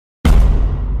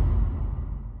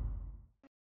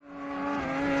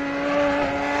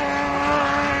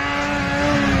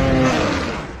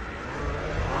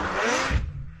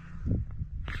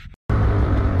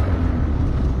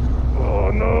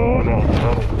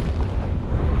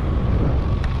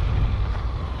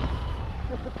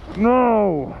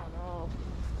No!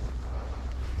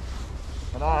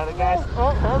 And I had a guy.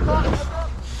 Oh, hold on.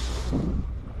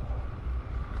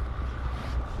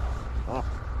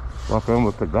 Fuck, I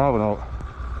almost took that one out.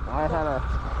 I had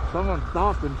someone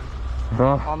stomping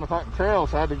Huh? on the fucking trail,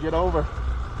 so I had to get over.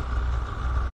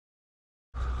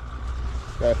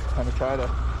 Okay, I'm gonna try to.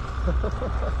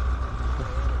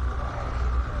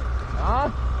 Huh?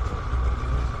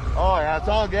 Oh yeah, it's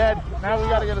all good. Now we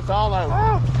gotta get us all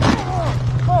out.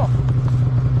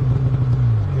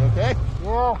 You okay?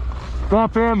 Yeah.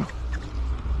 Stop him.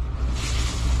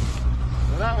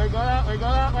 Go that way, go that way, go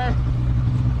that way.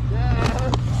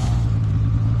 Yeah.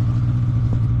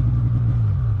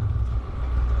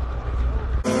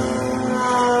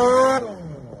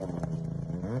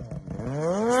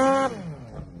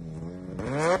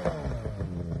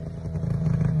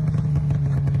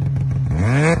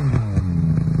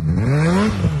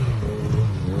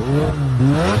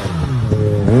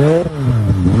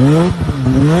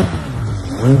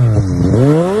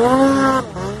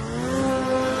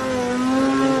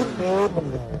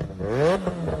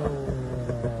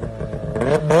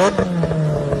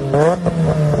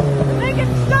 Make it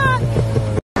stop!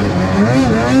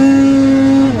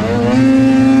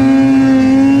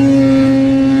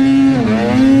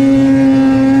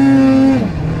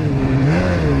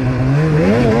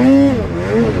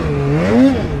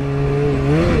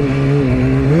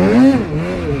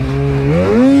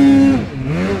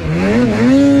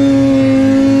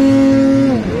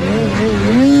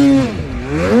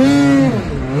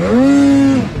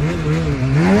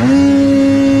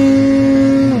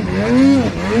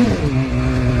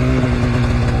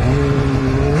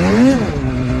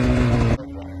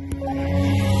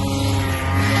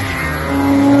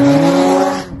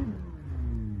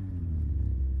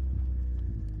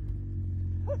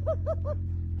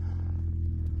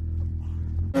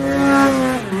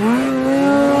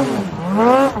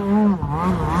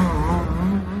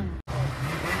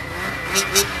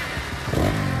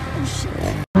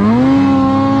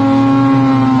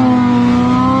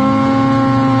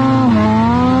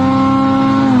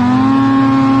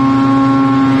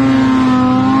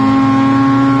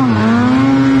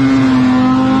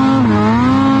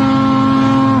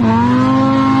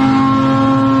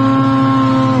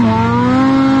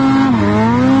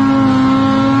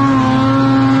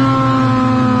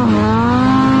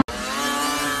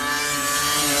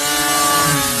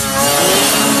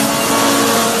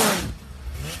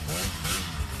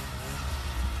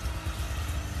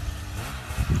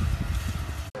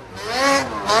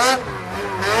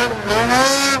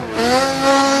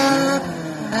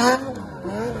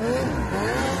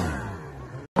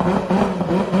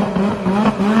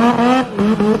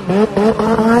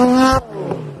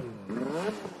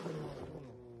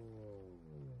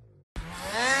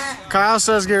 Kyle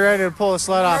says get ready to pull a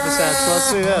sled off his head, so let's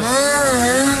see this.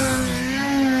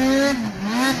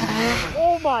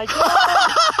 Oh my god!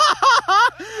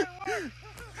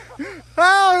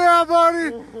 Hell yeah,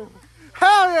 buddy!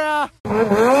 Hell yeah!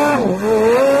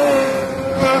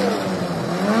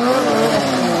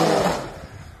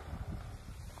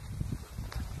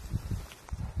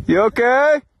 You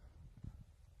okay?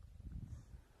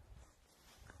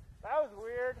 That was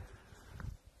weird.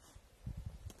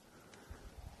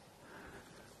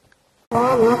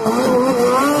 Almost.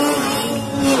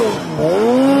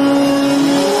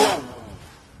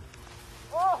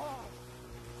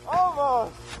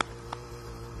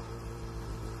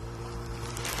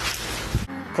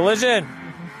 Collision!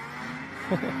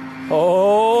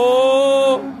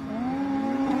 Oh!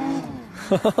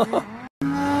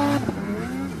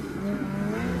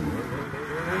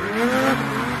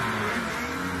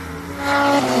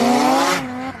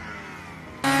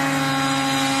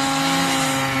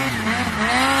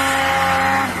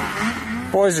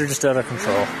 Boys are just out of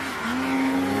control.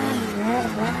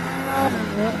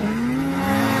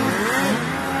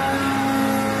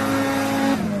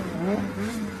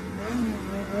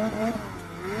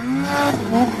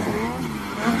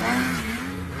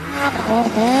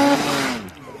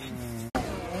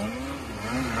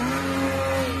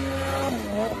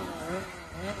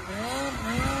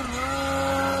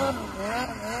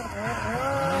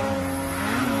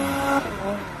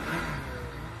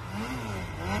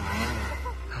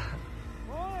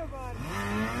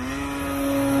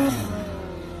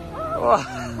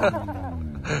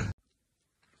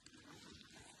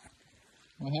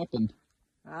 What happened?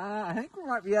 I think we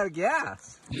might be out of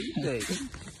gas. What do you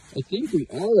think? I think we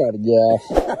are out of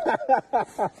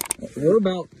gas. We're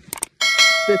about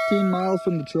 15 miles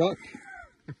from the truck.